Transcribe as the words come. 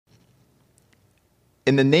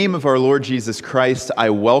In the name of our Lord Jesus Christ, I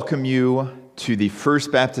welcome you to the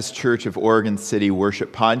First Baptist Church of Oregon City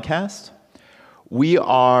Worship Podcast. We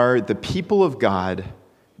are the people of God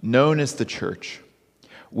known as the church.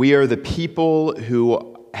 We are the people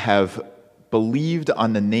who have believed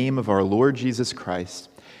on the name of our Lord Jesus Christ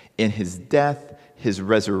in his death, his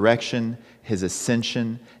resurrection, his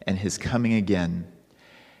ascension, and his coming again.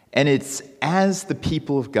 And it's as the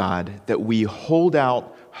people of God that we hold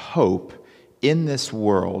out hope in this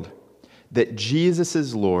world that Jesus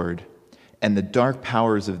is Lord and the dark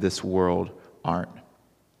powers of this world aren't.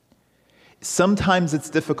 Sometimes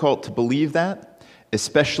it's difficult to believe that,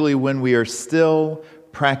 especially when we are still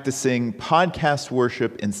practicing podcast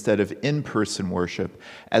worship instead of in-person worship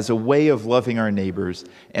as a way of loving our neighbors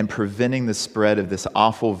and preventing the spread of this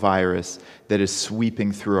awful virus that is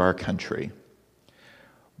sweeping through our country.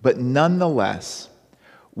 But nonetheless,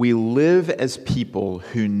 we live as people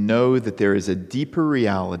who know that there is a deeper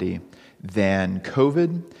reality than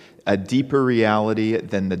COVID, a deeper reality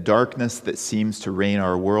than the darkness that seems to reign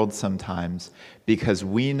our world sometimes, because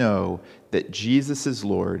we know that Jesus is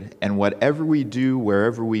Lord, and whatever we do,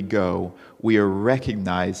 wherever we go, we are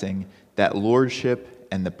recognizing that lordship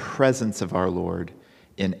and the presence of our Lord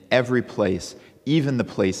in every place, even the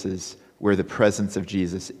places where the presence of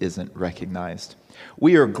Jesus isn't recognized.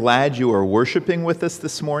 We are glad you are worshiping with us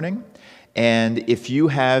this morning, and if you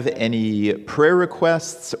have any prayer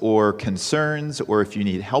requests or concerns, or if you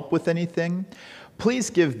need help with anything,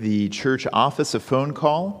 please give the church office a phone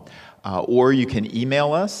call, or you can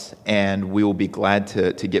email us, and we will be glad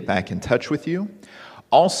to get back in touch with you.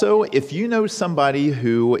 Also, if you know somebody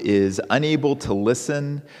who is unable to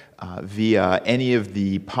listen via any of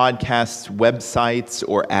the podcast websites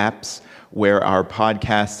or apps where our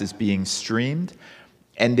podcast is being streamed,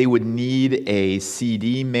 and they would need a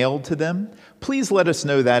CD mailed to them, please let us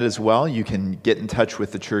know that as well. You can get in touch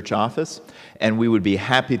with the church office, and we would be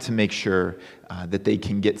happy to make sure that they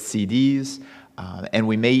can get CDs, and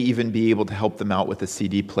we may even be able to help them out with a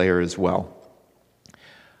CD player as well.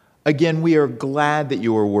 Again, we are glad that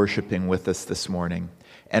you are worshiping with us this morning,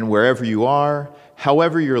 and wherever you are,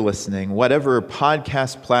 however you're listening, whatever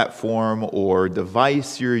podcast platform or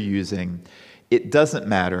device you're using, it doesn't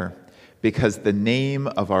matter, because the name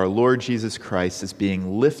of our Lord Jesus Christ is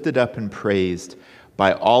being lifted up and praised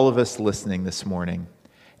by all of us listening this morning,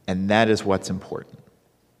 and that is what's important.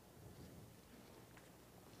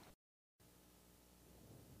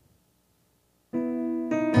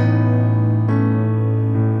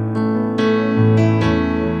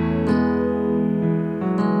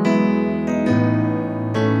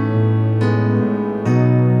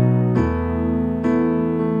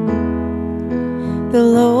 The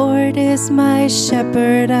Lord is my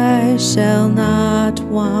shepherd, I shall not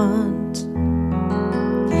want.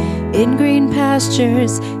 In green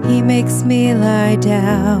pastures he makes me lie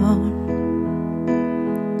down.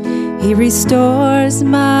 He restores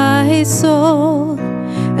my soul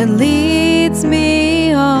and leads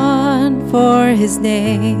me on for his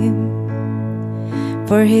name,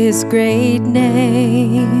 for his great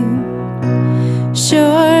name.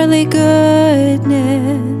 Surely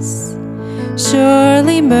goodness,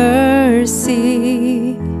 surely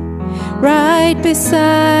mercy, right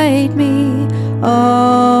beside me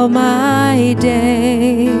all my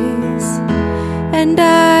days, and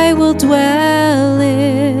I will dwell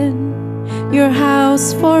in your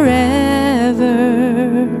house forever,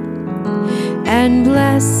 and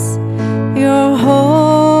bless your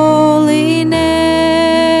holy name.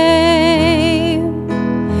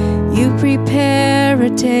 You prepare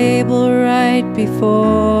a table right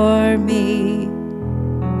before me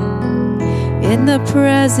in the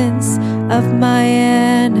presence of my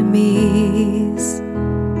enemies.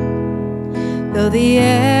 Though the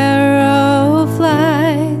arrow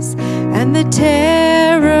flies and the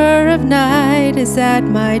terror of night is at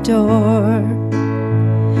my door,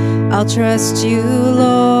 I'll trust you,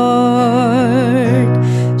 Lord.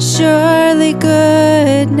 Surely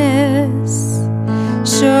goodness,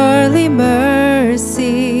 surely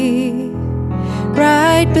mercy,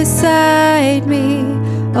 right beside me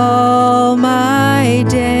all my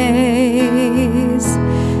days,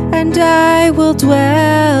 and I will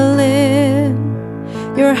dwell in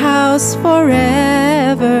your house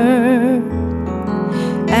forever,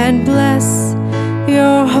 and bless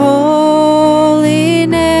your holy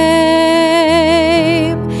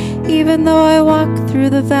name. Even though I walk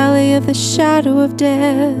through the valley of the shadow of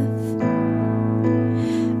death,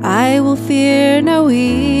 I will fear no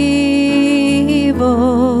evil.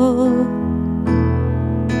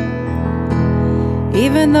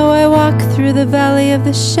 Even though I walk through the valley of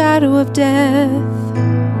the shadow of death,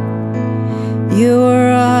 your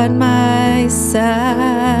side.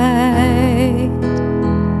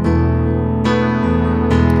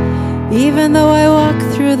 Even though I walk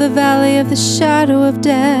through the valley of the shadow of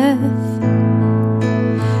death,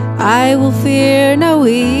 I will fear no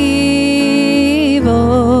evil.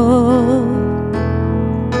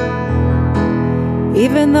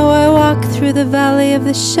 Even though I walk through the valley of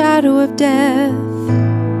the shadow of death,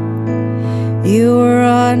 you are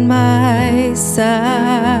on my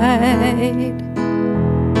side.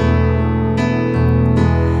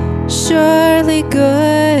 Surely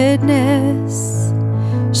goodness,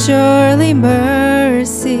 surely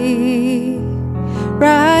mercy,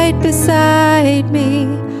 right beside me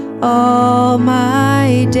all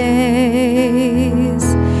my days,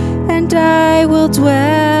 and I will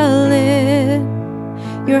dwell in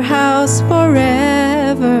your house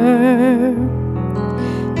forever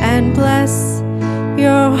and bless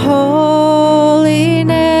your holy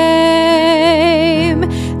name.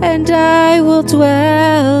 And I will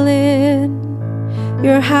dwell in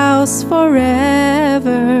your house forever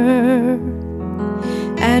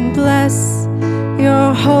and bless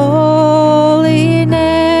your holy name.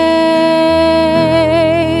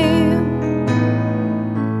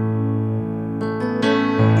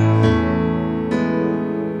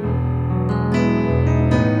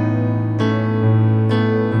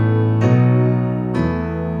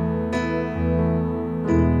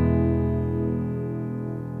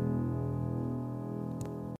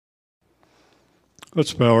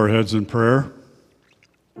 Let's bow our heads in prayer.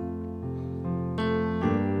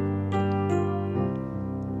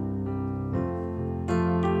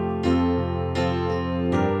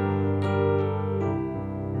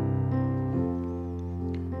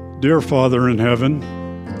 Dear Father in heaven,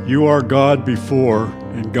 you are God before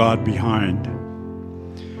and God behind.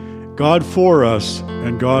 God for us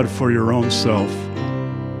and God for your own self.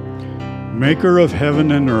 Maker of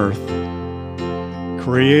heaven and earth,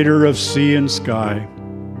 creator of sea and sky,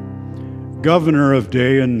 governor of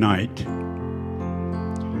day and night.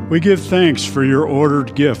 We give thanks for your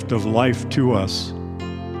ordered gift of life to us,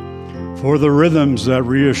 for the rhythms that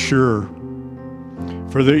reassure,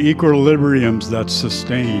 for the equilibriums that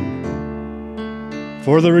sustain,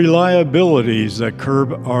 for the reliabilities that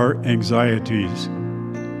curb our anxieties.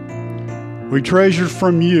 We treasure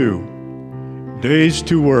from you days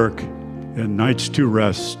to work and nights to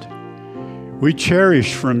rest. We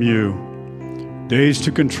cherish from you days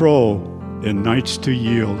to control and nights to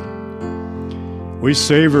yield. We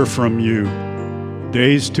savor from you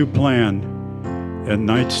days to plan and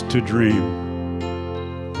nights to dream.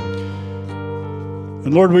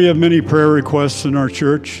 And Lord, we have many prayer requests in our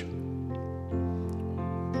church.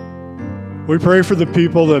 We pray for the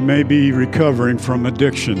people that may be recovering from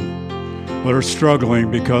addiction, but are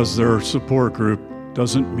struggling because their support group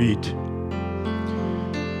doesn't meet.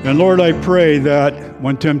 And Lord, I pray that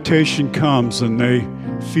when temptation comes and they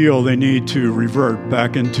feel they need to revert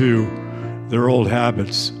back into their old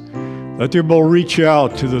habits, that they will reach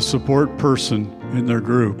out to the support person in their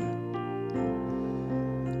group.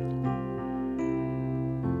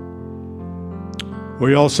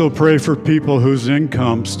 We also pray for people whose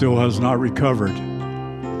income still has not recovered.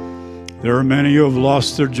 There are many who have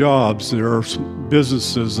lost their jobs. There are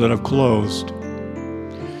businesses that have closed.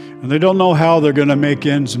 And they don't know how they're going to make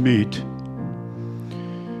ends meet.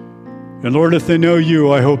 And Lord, if they know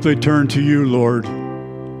you, I hope they turn to you, Lord,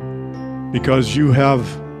 because you have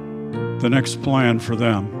the next plan for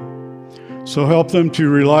them. So help them to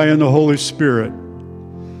rely on the Holy Spirit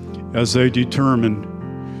as you determine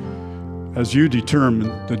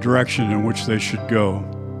the direction in which they should go.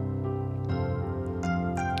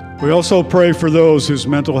 We also pray for those whose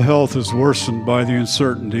mental health is worsened by the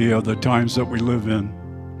uncertainty of the times that we live in.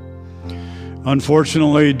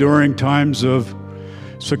 Unfortunately, during times of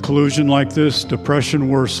seclusion like this, depression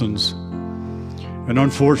worsens, and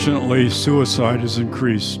unfortunately, suicide is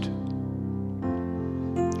increased.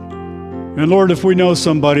 And Lord, if we know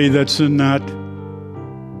somebody that's in that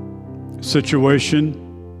situation,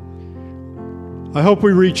 I hope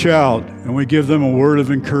we reach out and we give them a word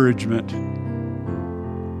of encouragement.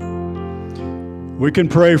 We can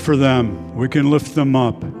pray for them. We can lift them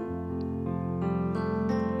up.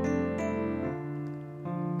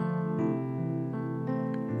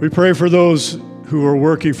 We pray for those who are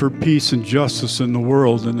working for peace and justice in the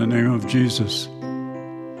world in the name of Jesus.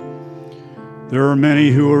 There are many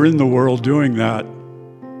who are in the world doing that.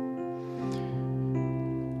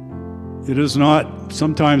 It is not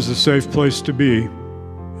sometimes a safe place to be.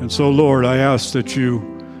 And so, Lord, I ask that you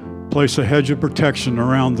place a hedge of protection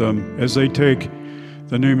around them as they take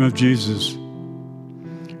the name of Jesus.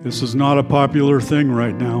 This is not a popular thing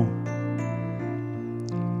right now.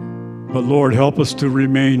 But Lord, help us to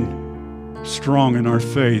remain strong in our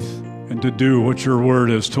faith and to do what your word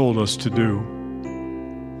has told us to do.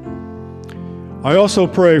 I also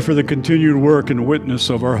pray for the continued work and witness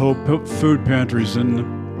of our Hope food pantries in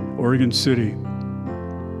Oregon City.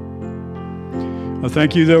 I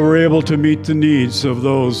thank you that we're able to meet the needs of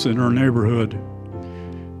those in our neighborhood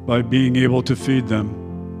by being able to feed them.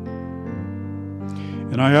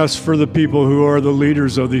 And I ask for the people who are the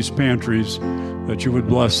leaders of these pantries that you would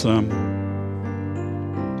bless them.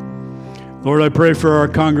 Lord, I pray for our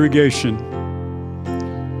congregation.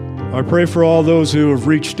 I pray for all those who have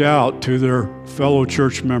reached out to their fellow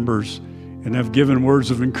church members and have given words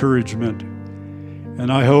of encouragement.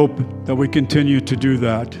 And I hope that we continue to do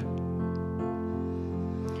that.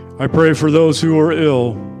 I pray for those who are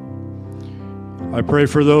ill. I pray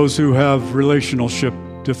for those who have relationship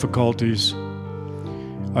difficulties.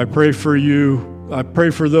 I pray for you. I pray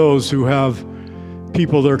for those who have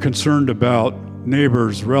people they're concerned about,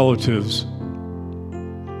 neighbors, relatives.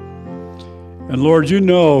 And Lord, you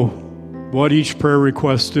know what each prayer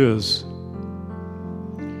request is.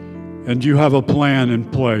 And you have a plan in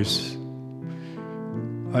place.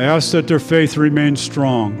 I ask that their faith remains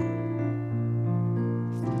strong.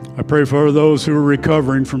 I pray for those who are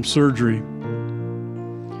recovering from surgery.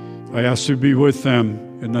 I ask you to be with them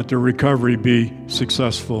and that their recovery be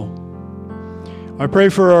successful. I pray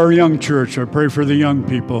for our young church. I pray for the young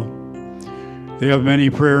people. They have many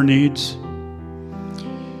prayer needs.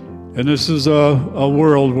 And this is a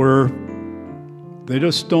world where they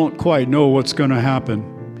just don't quite know what's going to happen.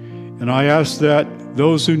 And I ask that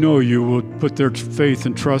those who know you would put their faith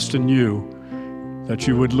and trust in you, that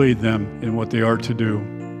you would lead them in what they are to do.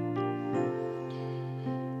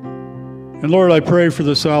 And Lord, I pray for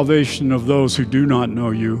the salvation of those who do not know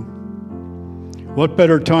you. What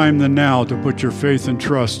better time than now to put your faith and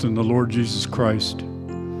trust in the Lord Jesus Christ?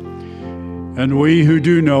 And we who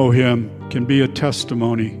do know him can be a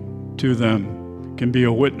testimony to them, can be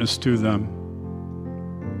a witness to them.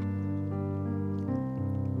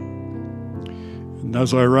 And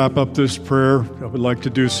as I wrap up this prayer, I would like to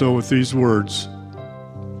do so with these words.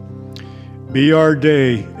 Be our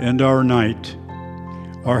day and our night,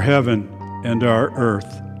 our heaven and our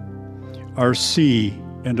earth, our sea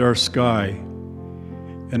and our sky,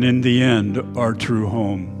 and in the end, our true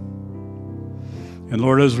home. And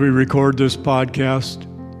Lord, as we record this podcast,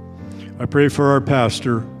 I pray for our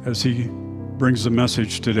pastor as he brings the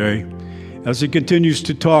message today, as he continues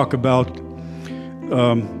to talk about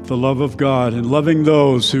the love of God and loving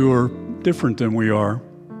those who are different than we are.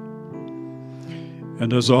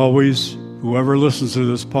 And as always, whoever listens to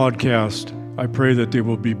this podcast, I pray that they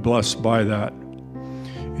will be blessed by that.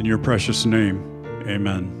 In your precious name,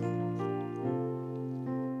 amen.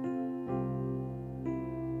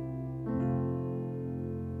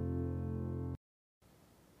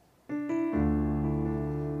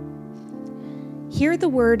 Hear the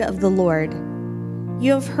word of the Lord.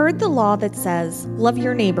 You have heard the law that says, love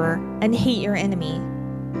your neighbor and hate your enemy.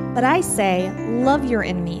 But I say, love your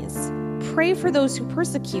enemies. Pray for those who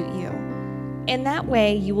persecute you. In that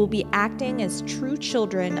way, you will be acting as true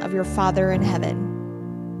children of your Father in heaven.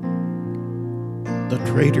 The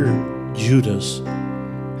traitor Judas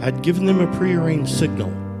had given them a prearranged signal.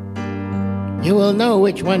 You will know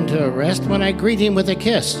which one to arrest when I greet him with a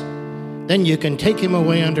kiss. Then you can take him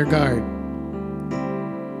away under guard.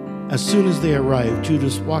 As soon as they arrived,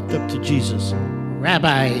 Judas walked up to Jesus.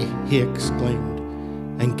 Rabbi, he exclaimed,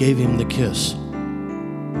 and gave him the kiss.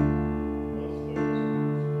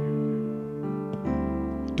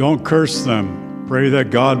 Don't curse them. Pray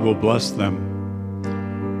that God will bless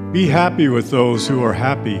them. Be happy with those who are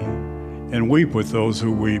happy, and weep with those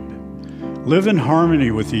who weep. Live in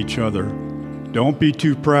harmony with each other. Don't be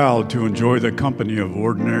too proud to enjoy the company of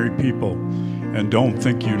ordinary people, and don't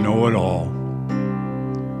think you know it all.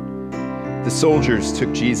 The soldiers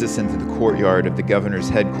took Jesus into the courtyard of the governor's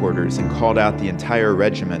headquarters and called out the entire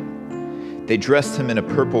regiment. They dressed him in a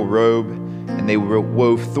purple robe, and they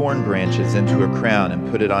wove thorn branches into a crown and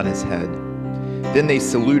put it on his head. Then they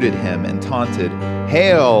saluted him and taunted,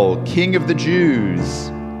 "Hail, King of the Jews!"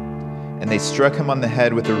 And they struck him on the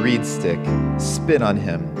head with a reed stick, spit on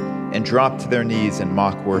him, and dropped to their knees in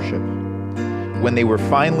mock worship. When they were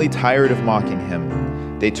finally tired of mocking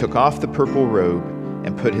him, they took off the purple robe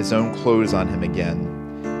and put his own clothes on him again.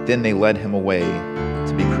 Then they led him away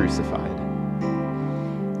to be crucified.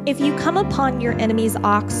 If you come upon your enemy's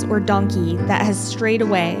ox or donkey that has strayed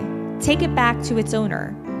away, take it back to its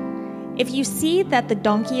owner. If you see that the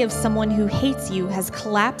donkey of someone who hates you has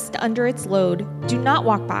collapsed under its load, do not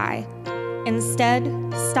walk by. Instead,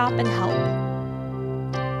 stop and help.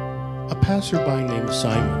 A passerby named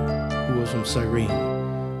Simon, who was from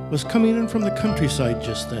Cyrene, was coming in from the countryside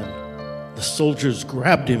just then. The soldiers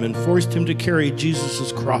grabbed him and forced him to carry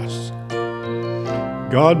Jesus' cross.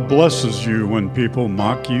 God blesses you when people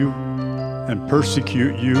mock you and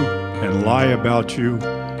persecute you and lie about you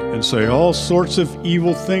and say all sorts of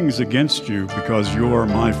evil things against you because you are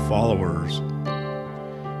my followers.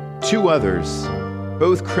 2 others,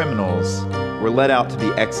 both criminals, were led out to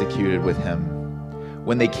be executed with him.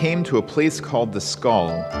 When they came to a place called the Skull,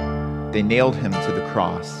 they nailed him to the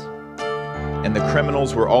cross. And the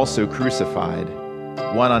criminals were also crucified,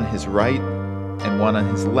 one on his right and one on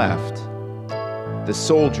his left. The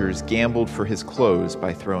soldiers gambled for his clothes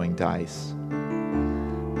by throwing dice.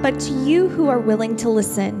 But to you who are willing to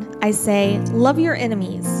listen, I say, love your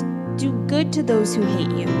enemies, do good to those who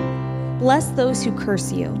hate you, bless those who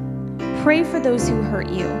curse you, pray for those who hurt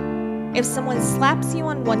you. If someone slaps you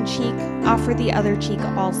on one cheek, offer the other cheek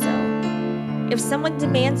also. If someone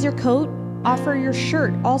demands your coat, offer your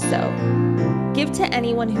shirt also. Give to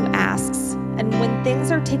anyone who asks, and when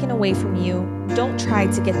things are taken away from you, don't try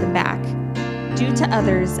to get them back. Do to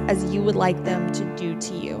others as you would like them to do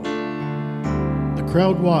to you. The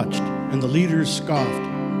crowd watched, and the leaders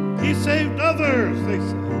scoffed. He saved others, they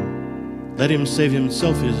said. Let him save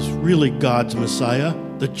himself is really God's Messiah,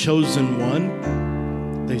 the chosen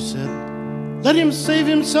one, they said. Let him save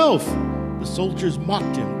himself. The soldiers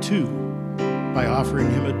mocked him too by offering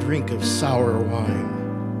him a drink of sour wine.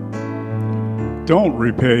 Don't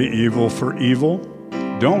repay evil for evil.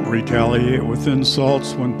 Don't retaliate with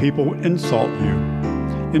insults when people insult you.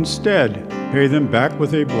 Instead, pay them back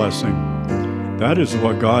with a blessing. That is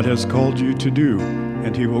what God has called you to do,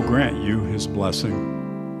 and he will grant you his blessing.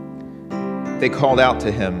 They called out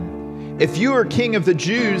to him, "If you are king of the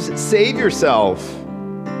Jews, save yourself."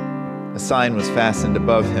 A sign was fastened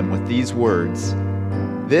above him with these words,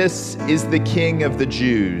 "This is the King of the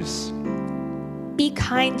Jews." Be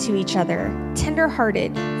kind to each other,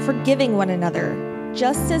 tender-hearted, forgiving one another,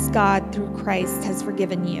 just as God through Christ has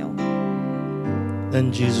forgiven you.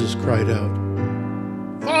 Then Jesus cried out,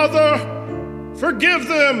 "Father, forgive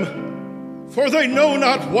them, for they know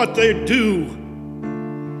not what they do."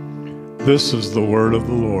 This is the word of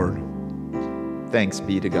the Lord. Thanks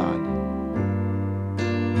be to God.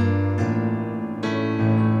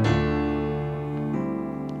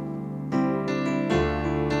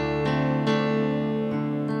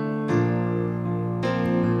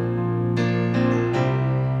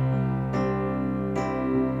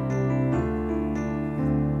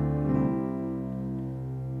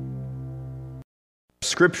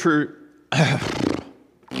 Scripture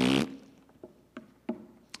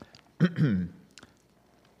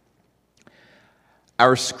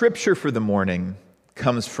Our scripture for the morning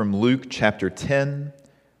comes from Luke chapter 10,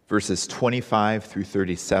 verses 25 through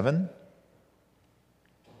 37.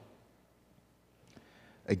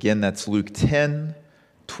 Again, that's Luke 10,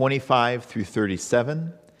 25 through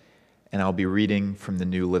 37, and I'll be reading from the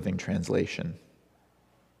New Living Translation.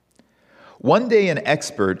 One day, an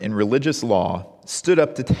expert in religious law stood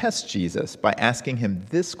up to test Jesus by asking him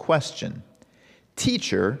this question,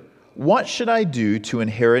 "Teacher, what should I do to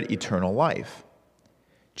inherit eternal life?"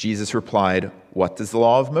 Jesus replied, "What does the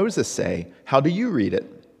law of Moses say? How do you read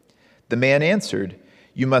it?" The man answered,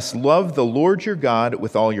 "You must love the Lord your God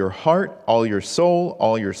with all your heart, all your soul,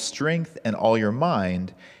 all your strength, and all your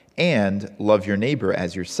mind, and love your neighbor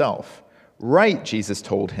as yourself." "Right," Jesus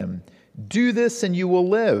told him, "do this and you will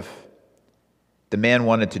live." The man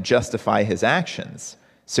wanted to justify his actions,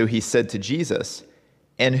 so he said to Jesus,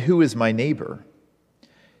 "And who is my neighbor?"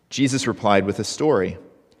 Jesus replied with a story.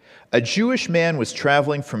 A Jewish man was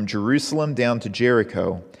traveling from Jerusalem down to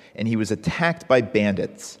Jericho, and he was attacked by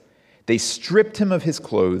bandits. They stripped him of his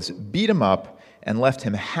clothes, beat him up, and left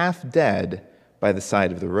him half dead by the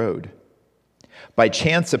side of the road. By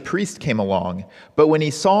chance, a priest came along, but when he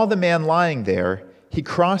saw the man lying there, he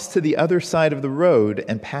crossed to the other side of the road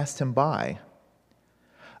and passed him by.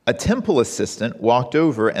 A temple assistant walked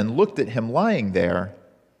over and looked at him lying there,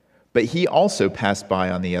 but he also passed by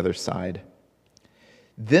on the other side.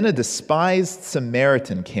 Then a despised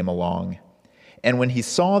Samaritan came along, and when he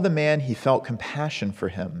saw the man, he felt compassion for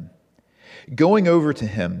him. Going over to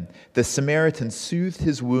him, the Samaritan soothed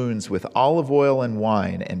his wounds with olive oil and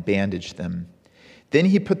wine and bandaged them. Then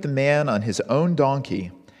he put the man on his own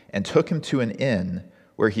donkey and took him to an inn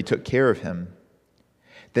where he took care of him.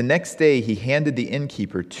 The next day he handed the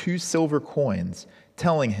innkeeper 2 silver coins,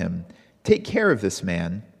 telling him, "Take care of this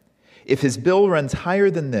man. If his bill runs higher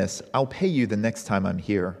than this, I'll pay you the next time I'm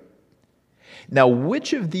here." Now,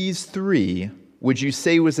 which of these 3 would you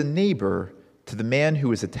say was a neighbor to the man who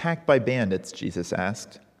was attacked by bandits? Jesus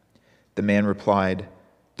asked. The man replied,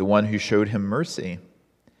 the one who showed him mercy.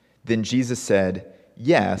 Then Jesus said,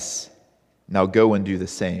 "Yes, now go and do the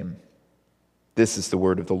same." This is the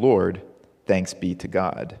word of the Lord. Thanks be to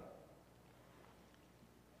God.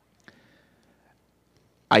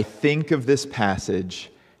 I think of this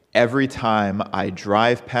passage every time I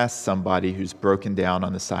drive past somebody who's broken down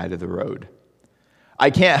on the side of the road. I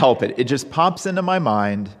can't help it. It just pops into my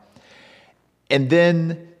mind, and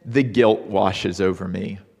then the guilt washes over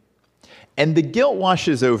me. And the guilt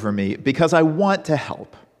washes over me because I want to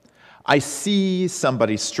help. I see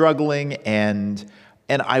somebody struggling, and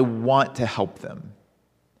I want to help them.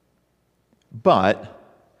 But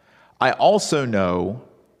I also know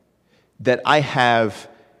that I have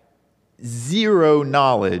zero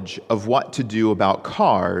knowledge of what to do about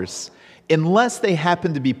cars unless they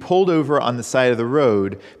happen to be pulled over on the side of the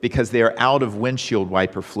road because they are out of windshield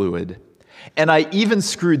wiper fluid. And I even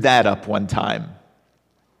screwed that up one time.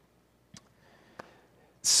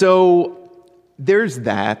 So there's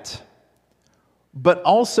that. But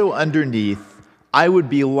also underneath, I would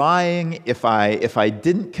be lying if I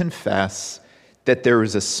didn't confess that there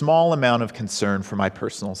was a small amount of concern for my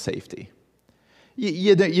personal safety.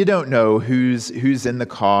 You don't know who's in the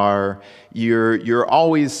car. You're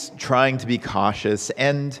always trying to be cautious,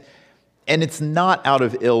 and it's not out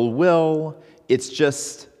of ill will. It's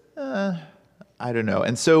just I don't know.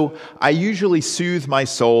 And so I usually soothe my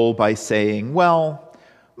soul by saying, well,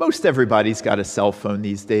 most everybody's got a cell phone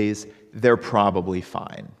these days. They're probably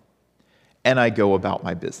fine. And I go about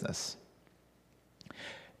my business.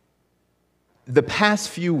 The past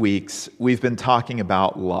few weeks, we've been talking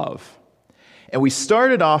about love. And we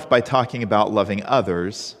started off by talking about loving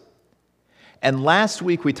others. And last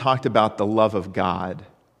week, we talked about the love of God.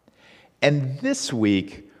 And this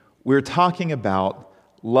week, we're talking about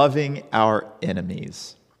loving our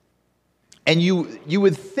enemies. And you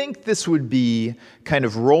would think this would be kind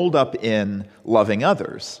of rolled up in loving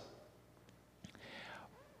others.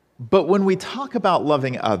 But when we talk about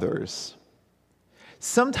loving others,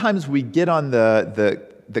 sometimes we get on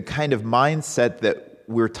the kind of mindset that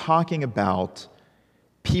we're talking about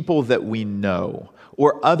people that we know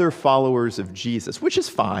or other followers of Jesus, which is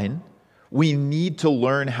fine. We need to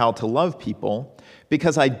learn how to love people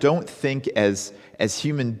because I don't think as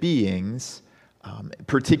human beings,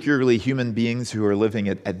 particularly human beings who are living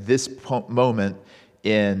at this moment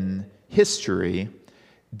in history,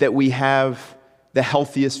 that we have the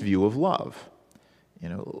healthiest view of love. You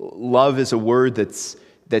know, love is a word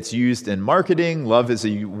that's used in marketing. Love is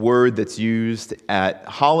a word that's used at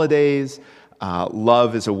holidays.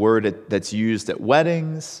 Love is a word that's used at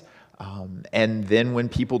weddings. And then when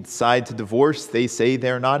people decide to divorce, they say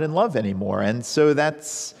they're not in love anymore. And so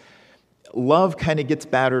love kind of gets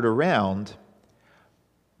battered around.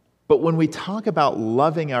 But when we talk about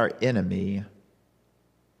loving our enemy,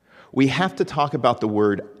 we have to talk about the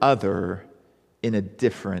word other in a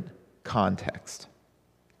different context.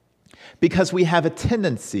 Because we have a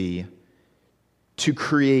tendency to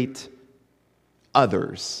create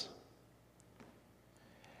others.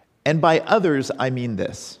 And by others, I mean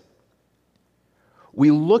this.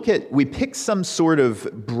 We pick some sort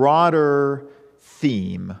of broader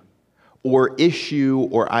theme or issue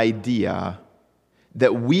or idea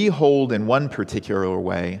that we hold in one particular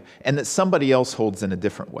way and that somebody else holds in a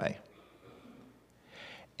different way.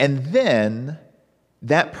 And then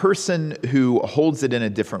that person who holds it in a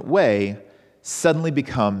different way suddenly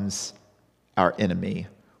becomes our enemy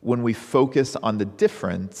when we focus on the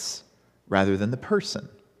difference rather than the person.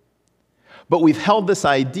 But we've held this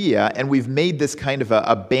idea and we've made this kind of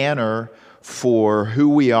a banner for who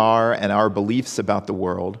we are and our beliefs about the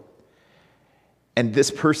world. And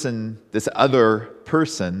this other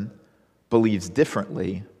person, believes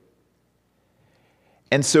differently.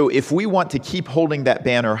 And so if we want to keep holding that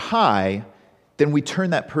banner high, then we turn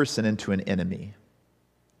that person into an enemy.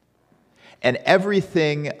 And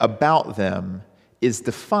everything about them is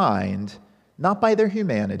defined not by their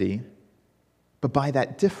humanity, but by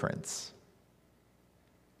that difference.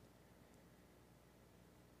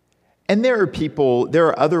 And there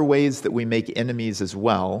are other ways that we make enemies as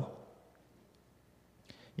well.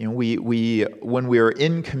 You know, when we are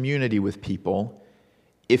in community with people,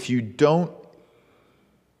 if you don't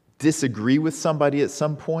disagree with somebody at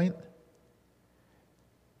some point,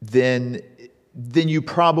 then you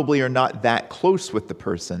probably are not that close with the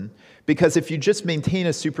person, because if you just maintain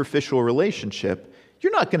a superficial relationship,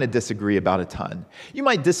 you're not going to disagree about a ton. You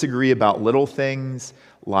might disagree about little things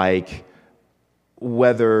like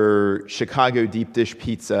whether Chicago deep dish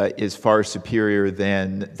pizza is far superior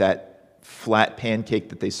than that flat pancake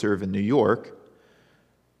that they serve in New York,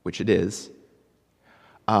 which it is.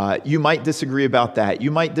 You might disagree about that.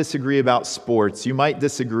 You might disagree about sports. You might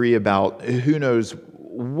disagree about who knows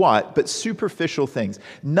what, but superficial things.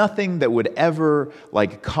 Nothing that would ever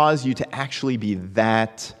cause you to actually be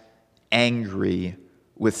that angry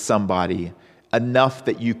with somebody enough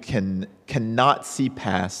that you cannot see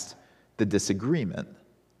past the disagreement.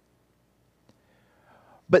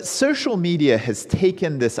 But social media has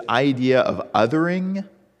taken this idea of othering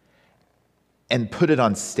and put it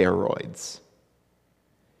on steroids.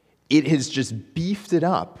 It has just beefed it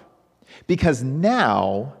up because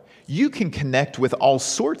now you can connect with all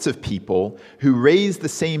sorts of people who raise the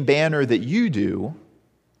same banner that you do,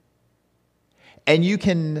 and you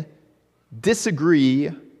can disagree,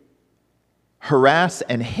 harass,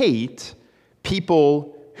 and hate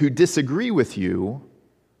people who disagree with you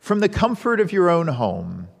from the comfort of your own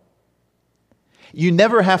home. You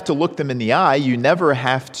never have to look them in the eye. You never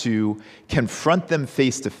have to confront them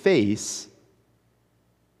face to face.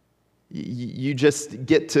 You just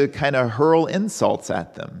get to kind of hurl insults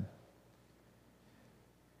at them.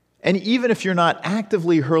 And even if you're not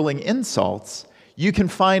actively hurling insults, you can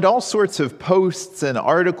find all sorts of posts and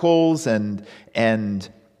articles and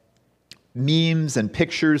memes and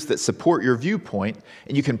pictures that support your viewpoint,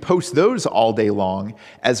 and you can post those all day long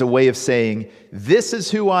as a way of saying, this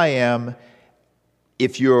is who I am.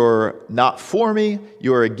 If you're not for me,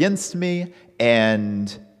 you're against me,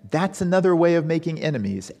 and that's another way of making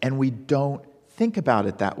enemies. And we don't think about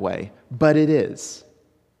it that way, but it is.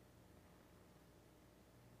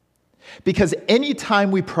 Because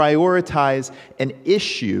anytime we prioritize an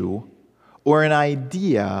issue or an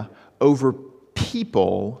idea over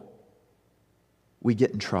people, we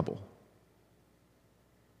get in trouble.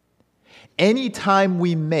 Anytime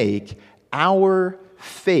we make our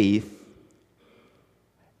faith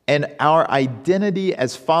and our identity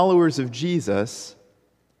as followers of Jesus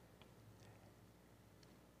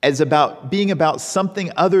as about being about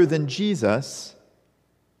something other than Jesus,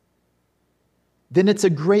 then it's a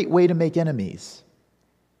great way to make enemies.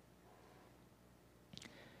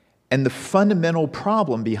 And the fundamental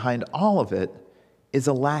problem behind all of it is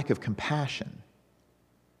a lack of compassion.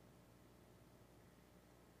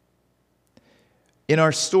 In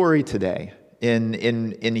our story today,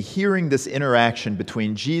 in hearing this interaction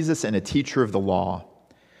between Jesus and a teacher of the law,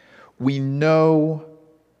 we know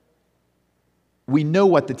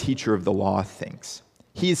what the teacher of the law thinks.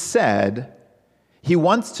 He said he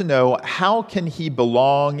wants to know how can he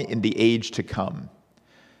belong in the age to come.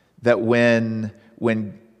 That when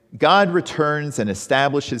God returns and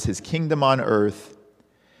establishes his kingdom on earth,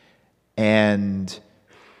 and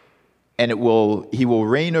he will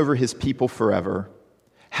reign over his people forever,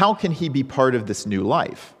 how can he be part of this new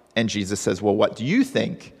life? And Jesus says, well, what do you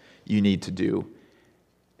think you need to do?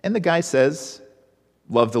 And the guy says,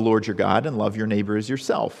 love the Lord your God and love your neighbor as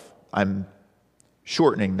yourself. I'm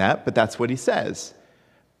shortening that, but that's what he says.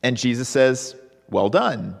 And Jesus says, well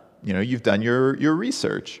done. You've done your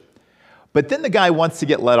research. But then the guy wants to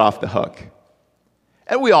get let off the hook.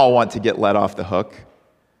 And we all want to get let off the hook.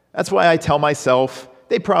 That's why I tell myself,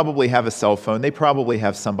 they probably have a cell phone. They probably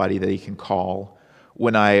have somebody that he can call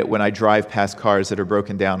when I drive past cars that are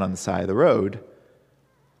broken down on the side of the road.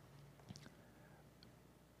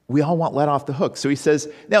 We all want let off the hook. So he says,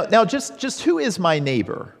 now just who is my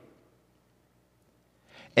neighbor?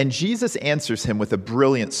 And Jesus answers him with a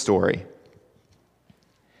brilliant story.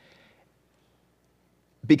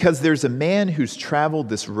 Because there's a man who's traveled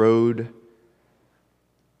this road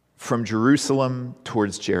from Jerusalem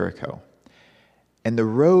towards Jericho. And the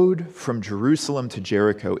road from Jerusalem to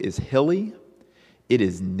Jericho is hilly, it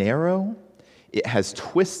is narrow, it has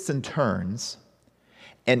twists and turns.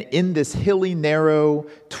 And in this hilly, narrow,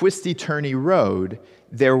 twisty-turny road,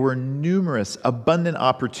 there were numerous, abundant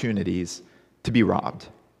opportunities to be robbed.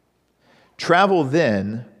 Travel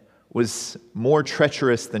then was more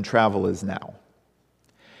treacherous than travel is now.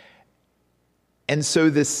 And so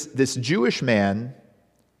this Jewish man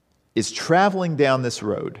is traveling down this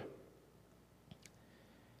road,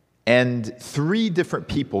 and 3 different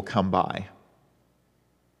people come by.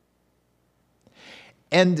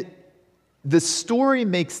 And the story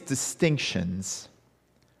makes distinctions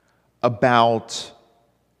about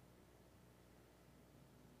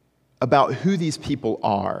who these people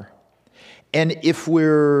are. And if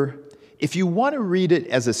you want to read it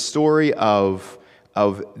as a story of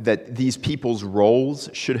that these people's roles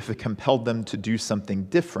should have compelled them to do something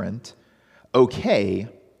different, okay,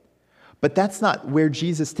 but that's not where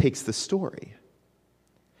Jesus takes the story.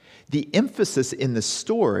 The emphasis in the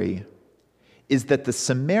story is that the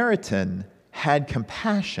Samaritan had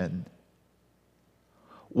compassion,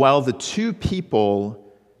 while the 2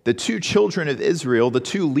 people the two children of Israel, the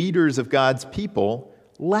two leaders of God's people,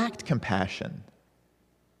 lacked compassion.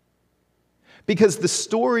 Because the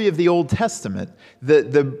story of the Old Testament,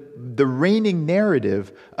 the reigning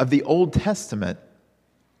narrative of the Old Testament,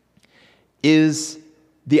 is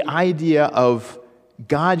the idea of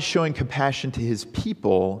God showing compassion to his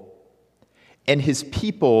people and his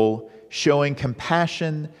people showing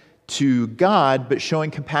compassion to God, but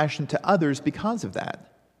showing compassion to others because of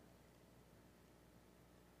that.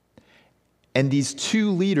 And these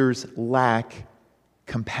two leaders lack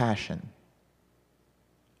compassion.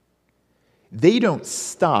 They don't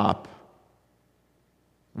stop.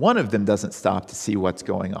 One of them doesn't stop to see what's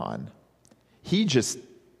going on. He just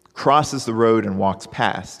crosses the road and walks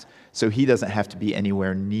past, so he doesn't have to be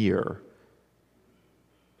anywhere near.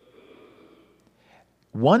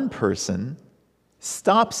 One person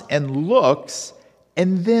stops and looks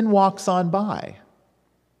and then walks on by.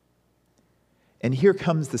 And here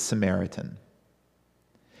comes the Samaritan.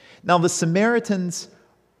 Now, the Samaritans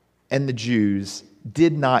and the Jews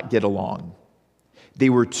did not get along. They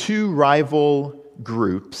were two rival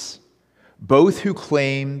groups, both who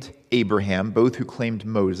claimed Abraham, both who claimed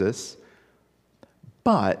Moses.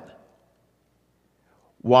 But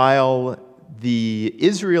while the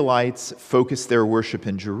Israelites focused their worship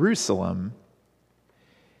in Jerusalem,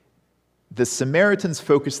 the Samaritans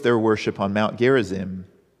focused their worship on Mount Gerizim.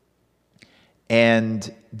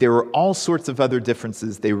 And there were all sorts of other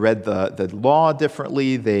differences. They read the law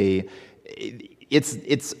differently.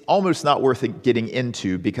 It's almost not worth it getting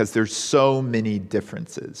into because there's so many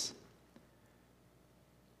differences.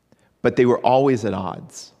 But they were always at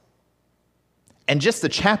odds. And just a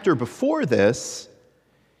chapter before this,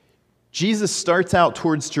 Jesus starts out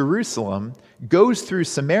towards Jerusalem, goes through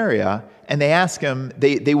Samaria, and they ask him,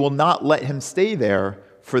 they will not let him stay there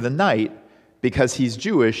for the night because he's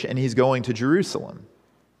Jewish and he's going to Jerusalem.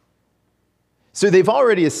 So they've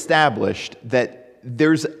already established that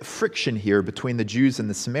there's friction here between the Jews and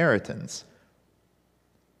the Samaritans.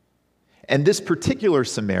 And this particular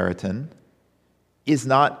Samaritan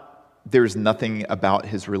there's nothing about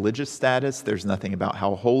his religious status, there's nothing about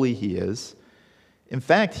how holy he is. In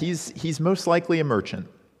fact, he's most likely a merchant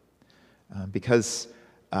because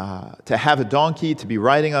to have a donkey, to be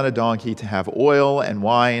riding on a donkey, to have oil and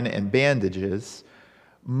wine and bandages,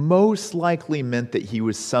 most likely meant that he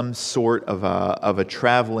was some sort of a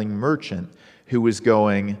traveling merchant who was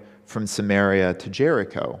going from Samaria to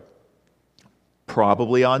Jericho,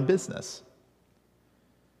 probably on business.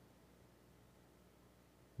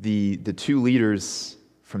 The two leaders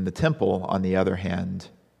from the temple, on the other hand,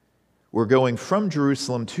 were going from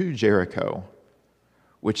Jerusalem to Jericho,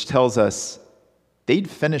 which tells us they'd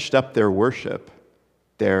finished up their worship,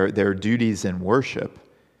 their duties in worship,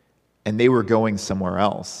 and they were going somewhere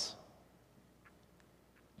else.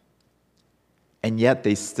 And yet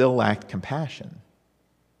they still lacked compassion.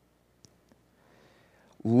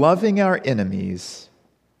 Loving our enemies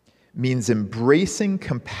means embracing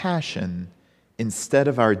compassion instead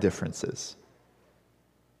of our differences.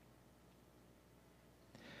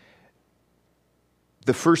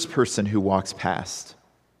 The first person who walks past,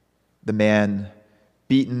 the man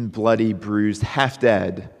beaten, bloody, bruised, half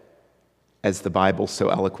dead, as the Bible so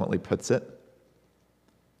eloquently puts it,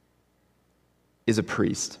 is a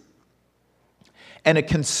priest. And a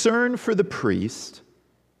concern for the priest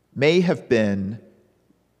may have been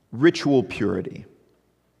ritual purity.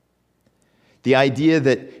 The idea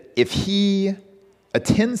that if he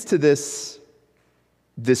attends to this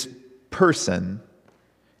person,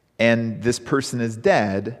 and this person is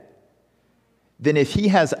dead, then if he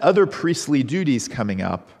has other priestly duties coming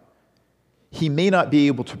up, he may not be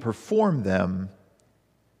able to perform them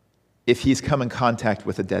if he's come in contact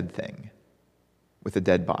with a dead thing, with a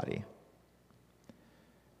dead body.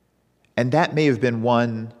 And that may have been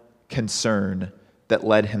one concern that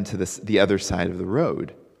led him to the other side of the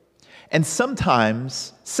road. And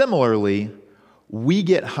sometimes, similarly, we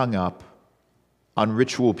get hung up on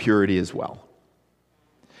ritual purity as well.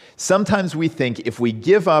 Sometimes we think if we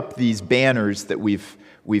give up these banners that we've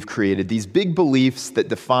created, these big beliefs that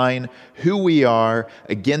define who we are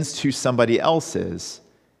against who somebody else is,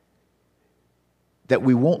 that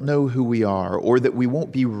we won't know who we are, or that we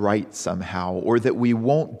won't be right somehow, or that we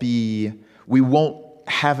won't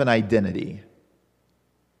have an identity.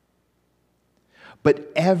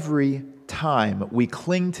 But every time we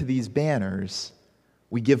cling to these banners,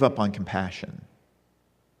 we give up on compassion.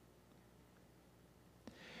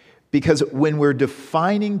 Because when we're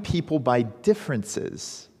defining people by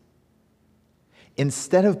differences,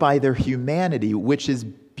 instead of by their humanity, which is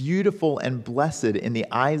beautiful and blessed in the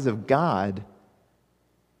eyes of God,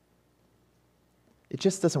 It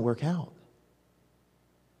just doesn't work out.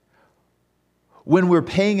 When we're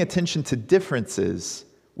paying attention to differences,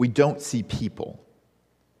 we don't see people.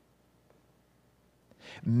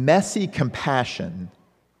 Messy compassion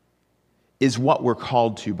is what we're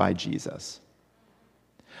called to by Jesus.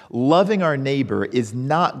 Loving our neighbor is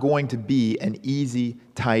not going to be an easy,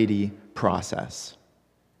 tidy process.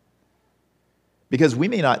 Because we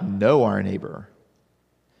may not know our neighbor.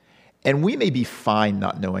 And we may be fine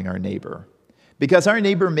not knowing our neighbor. Because our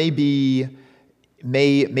neighbor may be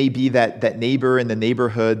that neighbor in the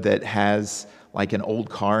neighborhood that has like an old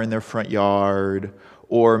car in their front yard,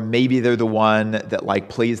 or maybe they're the one that like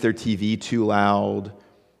plays their TV too loud.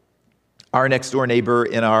 Our next door neighbor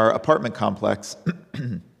in our apartment complex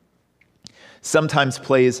sometimes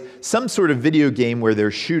plays some sort of video game where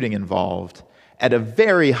there's shooting involved at a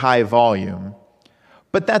very high volume.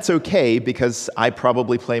 But that's okay because I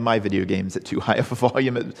probably play my video games at too high of a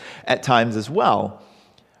volume at times as well.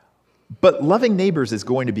 But loving neighbors is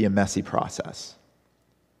going to be a messy process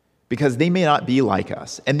because they may not be like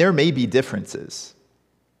us and there may be differences.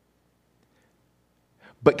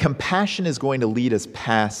 But compassion is going to lead us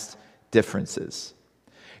past differences.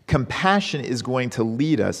 Compassion is going to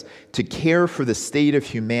lead us to care for the state of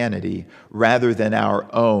humanity rather than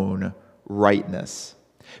our own rightness.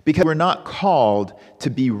 Because we're not called to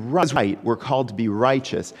be right, we're called to be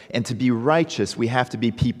righteous. And to be righteous, we have to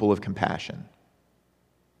be people of compassion.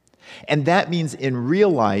 And that means in real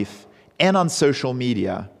life and on social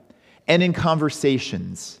media and in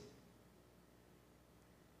conversations,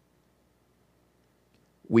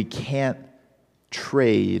 we can't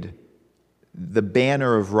trade the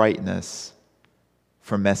banner of rightness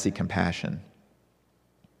for messy compassion.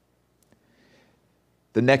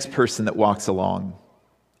 The next person that walks along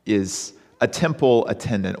is a temple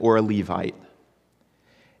attendant or a Levite.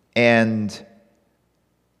 And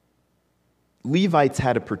Levites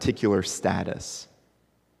had a particular status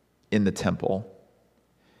in the temple.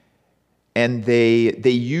 And they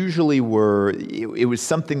usually were, it was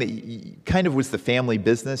something that kind of was the family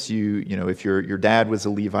business. You know, if your dad was a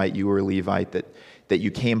Levite, you were a Levite, that you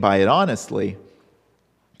came by it honestly.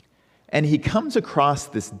 And he comes across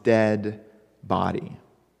this dead body.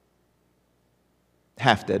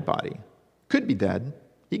 Half-dead body. Could be dead.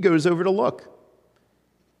 He goes over to look.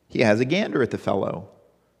 He has a gander at the fellow.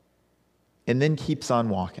 And then keeps on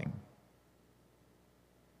walking.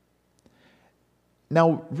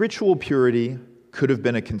 Now, ritual purity could have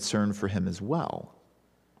been a concern for him as well.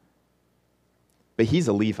 But he's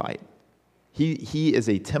a Levite. He is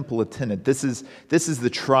a temple attendant. This is the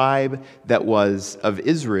tribe that was of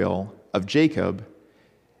Israel, of Jacob,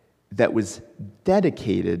 that was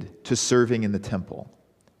dedicated to serving in the temple.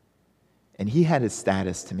 And he had his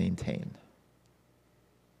status to maintain.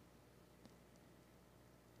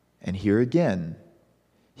 And here again,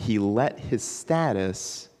 he let his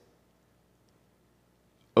status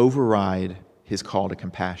override his call to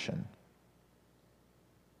compassion.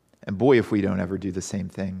 And boy, if we don't ever do the same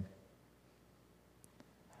thing.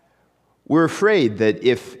 We're afraid that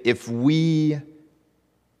if we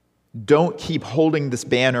don't keep holding this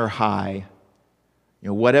banner high, you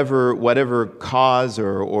know, whatever cause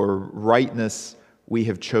or rightness we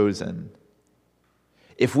have chosen,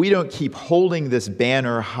 if we don't keep holding this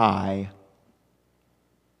banner high,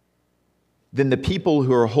 then the people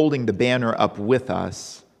who are holding the banner up with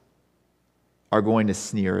us are going to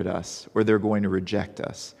sneer at us, or they're going to reject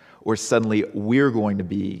us, or suddenly we're going to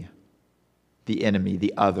be the enemy,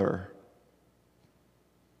 the other.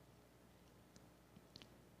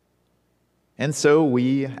 And so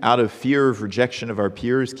we, out of fear of rejection of our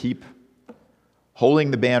peers, keep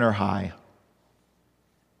holding the banner high.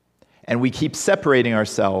 And we keep separating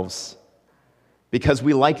ourselves because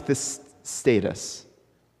we like this status.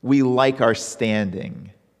 We like our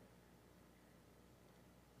standing.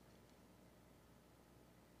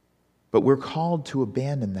 But we're called to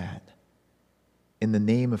abandon that in the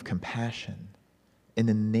name of compassion, in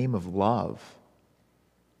the name of love.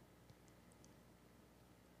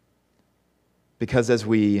 Because as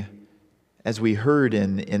we heard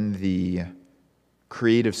in the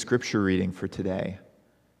creative scripture reading for today,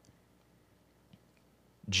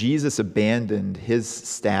 Jesus abandoned his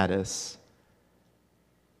status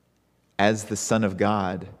as the Son of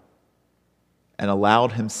God and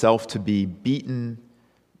allowed himself to be beaten,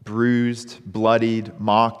 bruised, bloodied,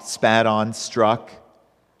 mocked, spat on, struck,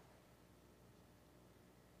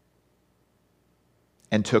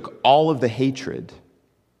 and took all of the hatred,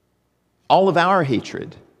 all of our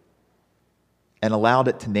hatred, and allowed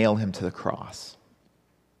it to nail him to the cross.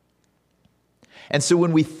 And so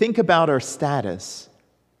when we think about our status,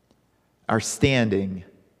 our standing,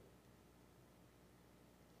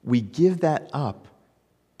 we give that up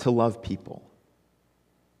to love people.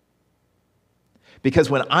 Because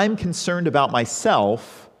when I'm concerned about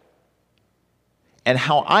myself and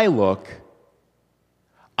how I look,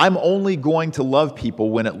 I'm only going to love people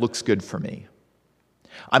when it looks good for me.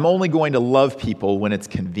 I'm only going to love people when it's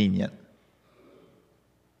convenient.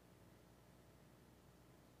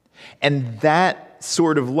 And that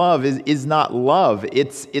sort of love is not love.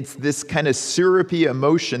 It's this kind of syrupy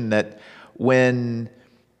emotion that when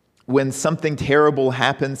something terrible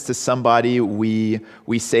happens to somebody,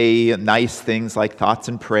 we say nice things like thoughts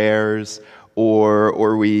and prayers,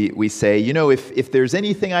 or we say, if there's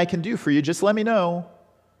anything I can do for you, just let me know.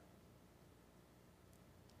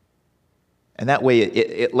 And that way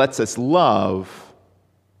it lets us love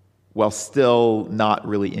while still not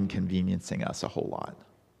really inconveniencing us a whole lot.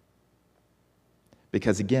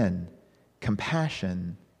 Because again,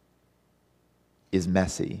 compassion is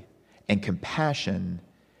messy, and compassion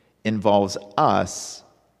involves us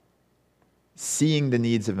seeing the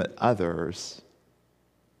needs of others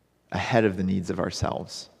ahead of the needs of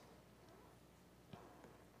ourselves.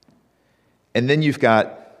 And then you've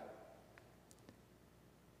got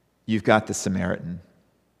the Samaritan.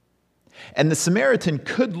 And the Samaritan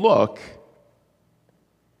could look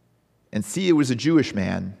and see it was a Jewish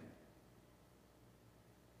man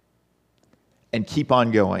and keep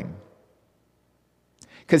on going.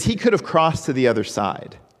 Because he could have crossed to the other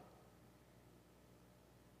side.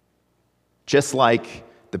 Just like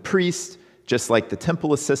the priest, just like the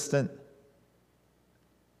temple assistant.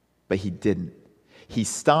 But he didn't. He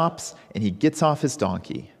stops and he gets off his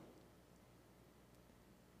donkey.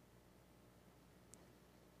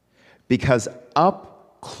 Because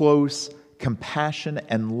up close compassion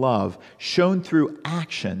and love shown through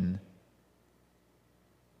action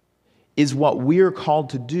is what we're called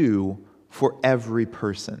to do for every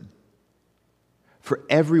person, for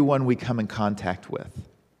everyone we come in contact with.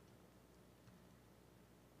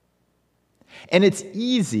 And it's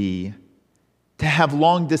easy to have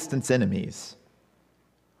long-distance enemies.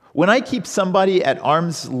 When I keep somebody at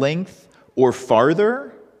arm's length or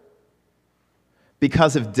farther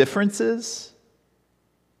because of differences,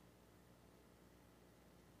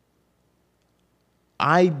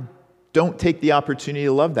 I don't take the opportunity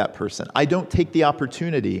to love that person. I don't take the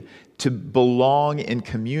opportunity to belong in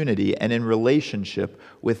community and in relationship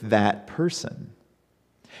with that person.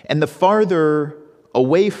 And the farther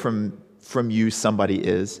away from you somebody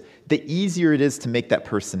is, the easier it is to make that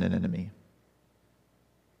person an enemy.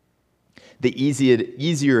 The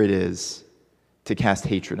easier it is to cast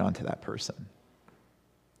hatred onto that person.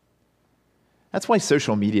 That's why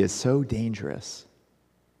social media is so dangerous.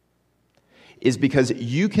 Is because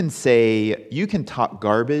you can talk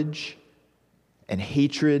garbage and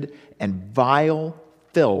hatred and vile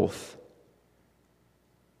filth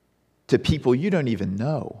to people you don't even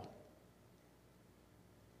know.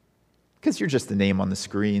 Because you're just a name on the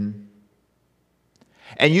screen.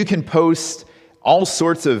 And you can post all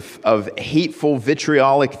sorts of hateful,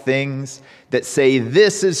 vitriolic things that say,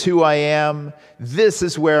 this is who I am, this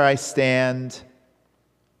is where I stand.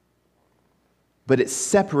 But it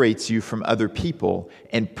separates you from other people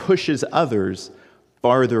and pushes others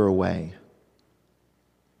farther away.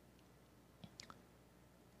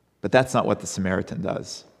 But that's not what the Samaritan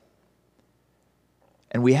does.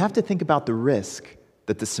 And we have to think about the risk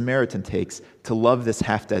that the Samaritan takes to love this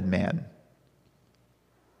half-dead man.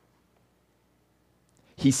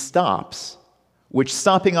 He stops, which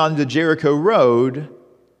stopping on the Jericho road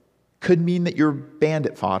could mean that you're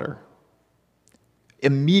bandit fodder.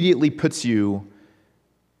 Immediately puts you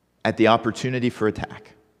at the opportunity for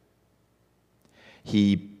attack.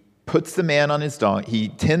 He puts the man on his donkey, he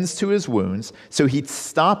tends to his wounds, so he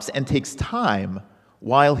stops and takes time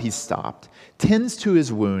while he's stopped, tends to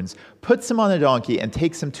his wounds, puts him on a donkey, and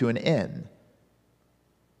takes him to an inn.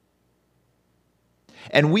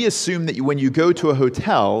 And we assume that when you go to a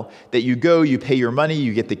hotel, that you pay your money,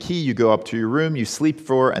 you get the key, you go up to your room, you sleep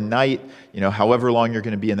for a night, however long you're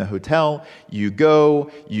going to be in the hotel. You go,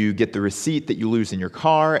 you get the receipt that you lose in your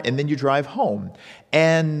car, and then you drive home.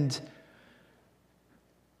 And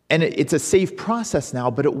it's a safe process now,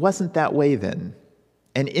 but it wasn't that way then.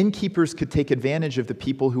 And innkeepers could take advantage of the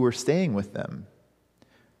people who were staying with them.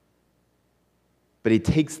 But he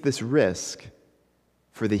takes this risk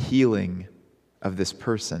for the healing of this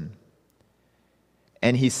person.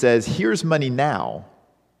 And he says, here's money now,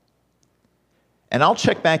 and I'll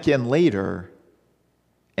check back in later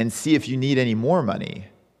and see if you need any more money,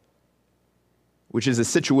 which is a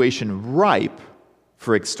situation ripe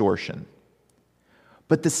for extortion.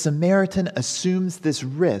 But the Samaritan assumes this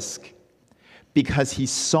risk because he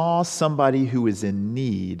saw somebody who was in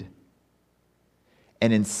need,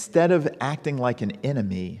 and instead of acting like an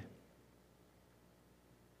enemy,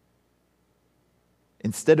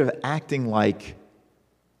 instead of acting like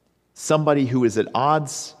somebody who is at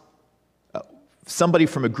odds, somebody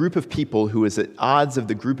from a group of people who is at odds of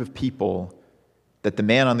the group of people that the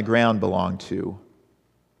man on the ground belonged to,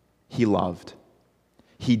 he loved.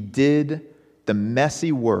 He did the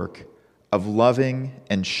messy work of loving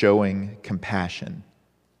and showing compassion.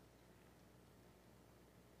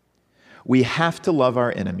 We have to love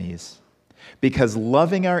our enemies, because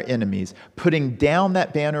loving our enemies, putting down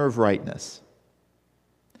that banner of rightness,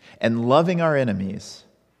 and loving our enemies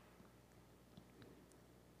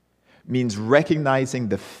means recognizing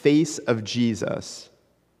the face of Jesus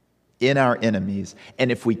in our enemies.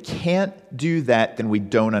 And if we can't do that, then we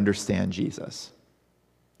don't understand Jesus.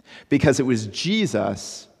 Because it was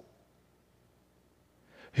Jesus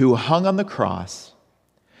who hung on the cross,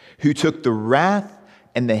 who took the wrath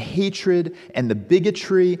and the hatred and the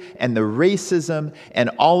bigotry and the racism and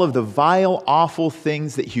all of the vile, awful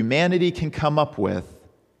things that humanity can come up with,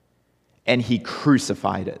 and he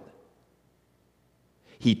crucified it.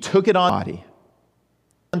 He took it on body,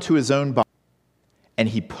 onto his own body, and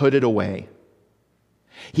he put it away.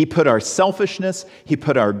 He put our selfishness, he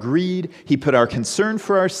put our greed, he put our concern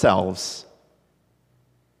for ourselves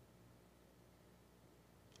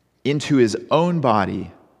into his own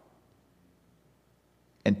body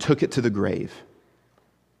and took it to the grave.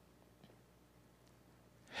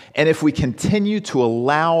 And if we continue to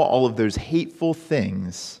allow all of those hateful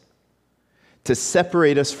things to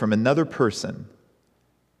separate us from another person,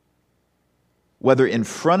 whether in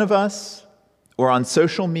front of us or on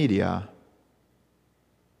social media,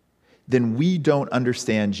 then we don't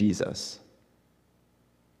understand Jesus.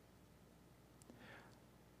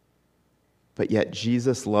 But yet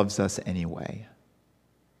Jesus loves us anyway.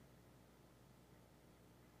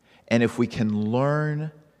 And if we can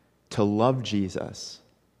learn to love Jesus,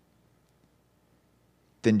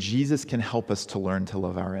 then Jesus can help us to learn to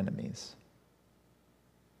love our enemies.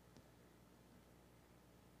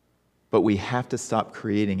 But we have to stop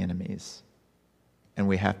creating enemies, and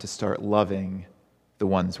we have to start loving the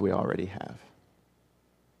ones we already have.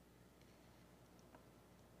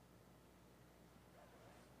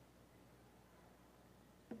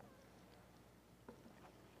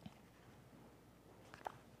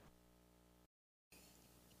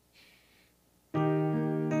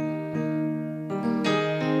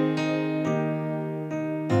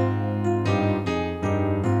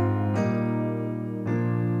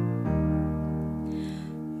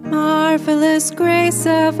 Marvelous grace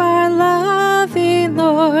of our loving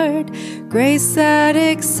Lord, grace that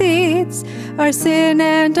exceeds our sin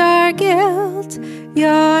and our guilt,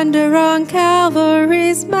 yonder on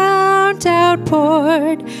Calvary's mount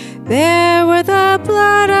outpoured, there where the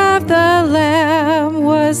blood of the Lamb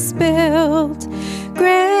was spilled.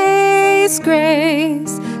 Grace,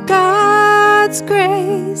 grace, God's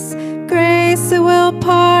grace, grace that will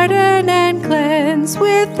pardon and cleanse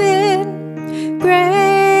within.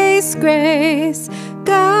 Grace, grace,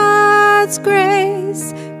 God's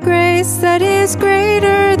grace, grace that is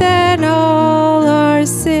greater than all our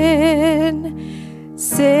sin.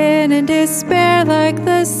 Sin and despair like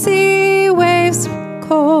the sea waves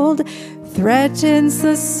cold threatens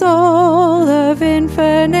the soul of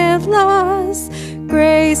infinite loss.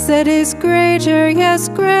 Grace that is greater, yes,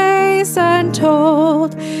 grace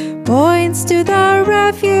untold, points to the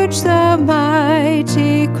refuge, the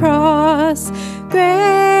mighty cross.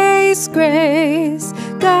 Grace, grace,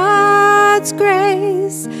 God's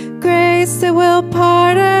grace, grace that will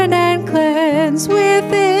pardon and cleanse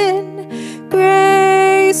within.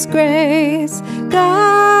 Grace, grace,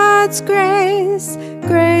 God's grace,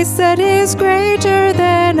 grace that is greater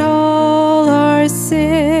than all our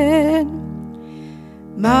sin.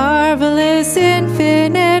 Marvelous,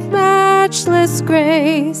 infinite, matchless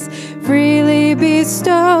grace, freely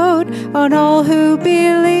bestowed on all who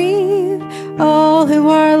believe, all who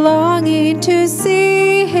are longing to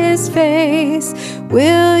see his face.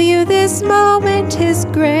 Will you this moment his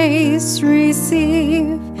grace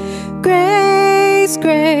receive? Grace,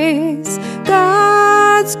 grace,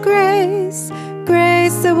 God's grace,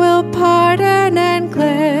 grace that will pardon and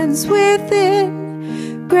cleanse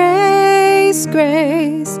within. Grace,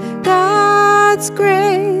 grace, God's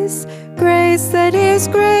grace, grace that is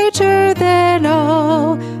greater than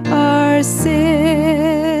all our sin.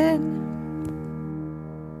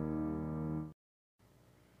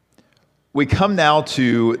 We come now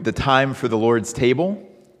to the time for the Lord's table.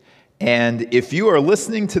 And if you are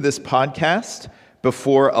listening to this podcast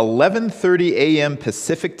before 11:30 a.m.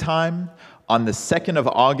 Pacific time on the 2nd of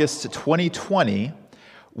August, 2020,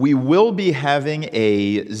 we will be having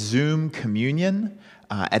a Zoom communion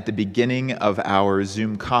at the beginning of our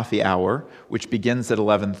Zoom coffee hour, which begins at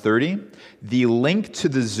 11:30. The link to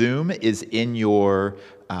the Zoom is in your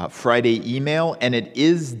Friday email, and it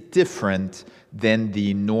is different than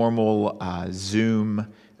the normal Zoom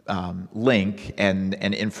link and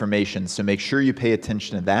information. So make sure you pay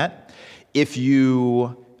attention to that. If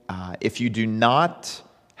you do not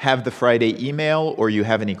have the Friday email or you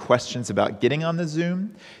have any questions about getting on the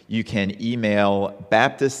Zoom, you can email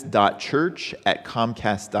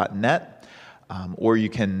baptist.church@comcast.net, or you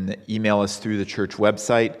can email us through the church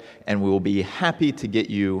website, and we will be happy to get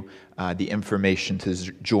you the information to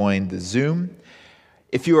join the Zoom.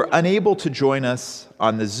 If you are unable to join us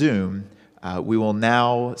on the Zoom, we will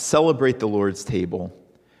now celebrate the Lord's table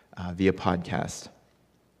via podcast.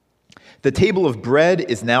 The table of bread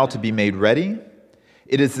is now to be made ready.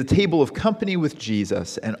 It is the table of company with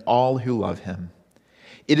Jesus and all who love him.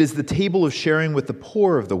 It is the table of sharing with the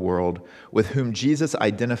poor of the world, with whom Jesus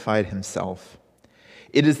identified himself.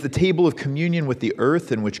 It is the table of communion with the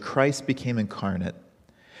earth in which Christ became incarnate.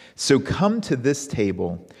 So come to this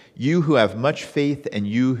table, you who have much faith and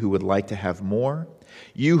you who would like to have more,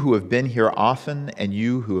 you who have been here often and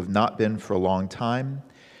you who have not been for a long time,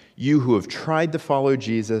 you who have tried to follow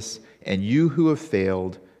Jesus and you who have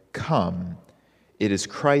failed, come. It is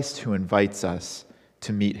Christ who invites us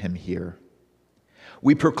to meet him here.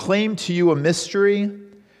 We proclaim to you a mystery.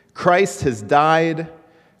 Christ has died.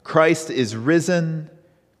 Christ is risen.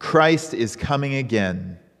 Christ is coming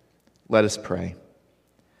again. Let us pray.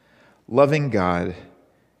 Loving God,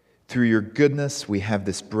 through your goodness we have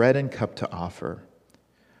this bread and cup to offer,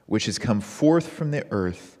 which has come forth from the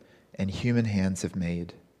earth and human hands have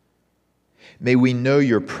made. May we know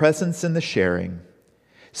your presence in the sharing,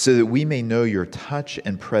 so that we may know your touch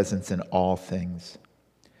and presence in all things.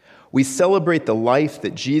 We celebrate the life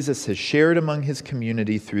that Jesus has shared among his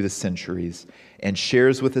community through the centuries and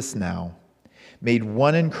shares with us now. Made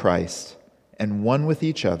one in Christ and one with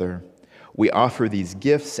each other, we offer these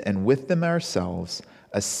gifts and with them ourselves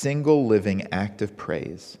a single living act of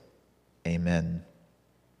praise. Amen.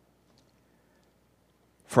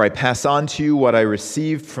 For I pass on to you what I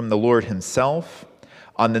received from the Lord himself.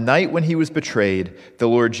 On the night when he was betrayed, the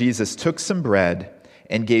Lord Jesus took some bread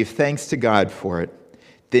and gave thanks to God for it.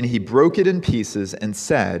 Then he broke it in pieces and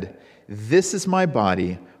said, "This is my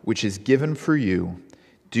body, which is given for you.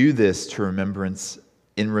 Do this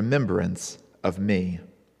in remembrance of me."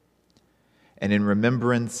 And in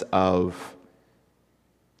remembrance of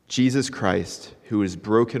Jesus Christ, who is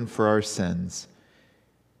broken for our sins,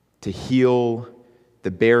 to heal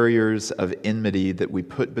the barriers of enmity that we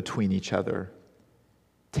put between each other,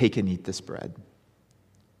 take and eat this bread.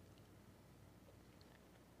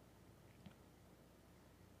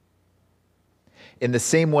 In the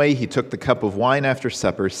same way, he took the cup of wine after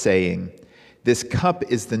supper, saying, "This cup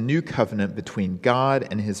is the new covenant between God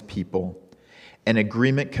and his people, an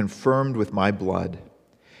agreement confirmed with my blood.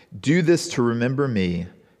 Do this to remember me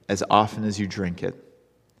as often as you drink it."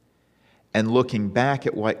 And looking back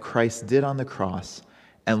at what Christ did on the cross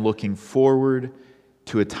and looking forward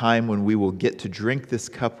to a time when we will get to drink this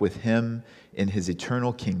cup with him in his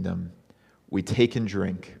eternal kingdom, we take and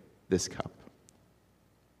drink this cup.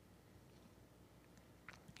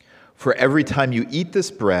 For every time you eat this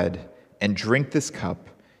bread and drink this cup,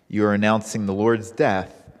 you are announcing the Lord's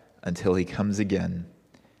death until he comes again.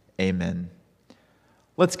 Amen.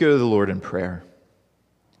 Let's go to the Lord in prayer.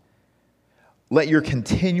 Let your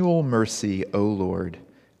continual mercy, O Lord,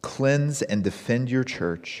 cleanse and defend your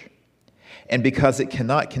church. And because it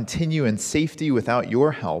cannot continue in safety without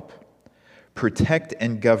your help, protect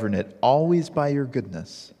and govern it always by your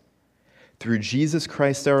goodness. Through Jesus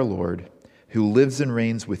Christ our Lord, who lives and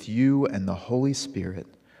reigns with you and the Holy Spirit,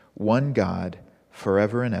 one God,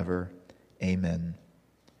 forever and ever. Amen.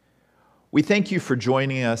 We thank you for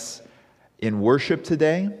joining us in worship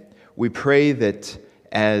today. We pray that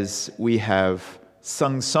as we have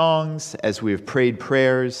sung songs, as we have prayed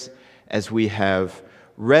prayers, as we have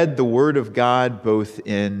read the Word of God both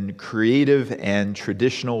in creative and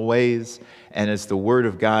traditional ways, and as the Word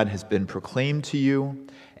of God has been proclaimed to you,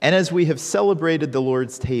 and as we have celebrated the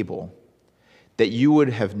Lord's table, that you would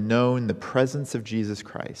have known the presence of Jesus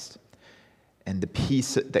Christ and the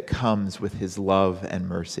peace that comes with his love and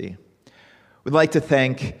mercy. We'd like to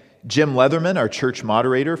thank Jim Leatherman, our church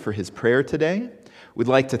moderator, for his prayer today. We'd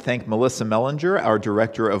like to thank Melissa Mellinger, our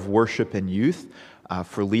director of worship and youth,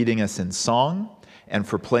 for leading us in song and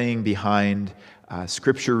for playing behind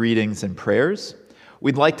scripture readings and prayers.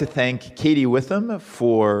 We'd like to thank Katie Witham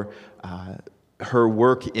for her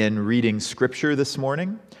work in reading Scripture this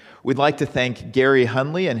morning. We'd like to thank Gary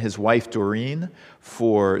Hunley and his wife Doreen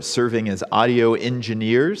for serving as audio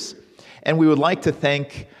engineers. And we would like to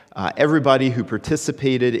thank everybody who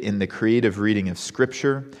participated in the creative reading of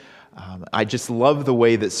Scripture. I just love the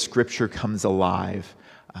way that Scripture comes alive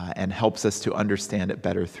and helps us to understand it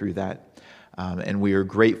better through that. And we are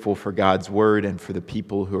grateful for God's Word and for the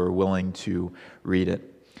people who are willing to read it.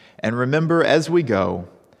 And remember, as we go,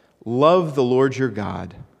 love the Lord your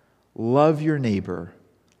God, love your neighbor,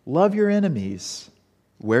 love your enemies,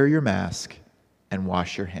 wear your mask, and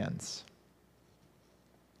wash your hands.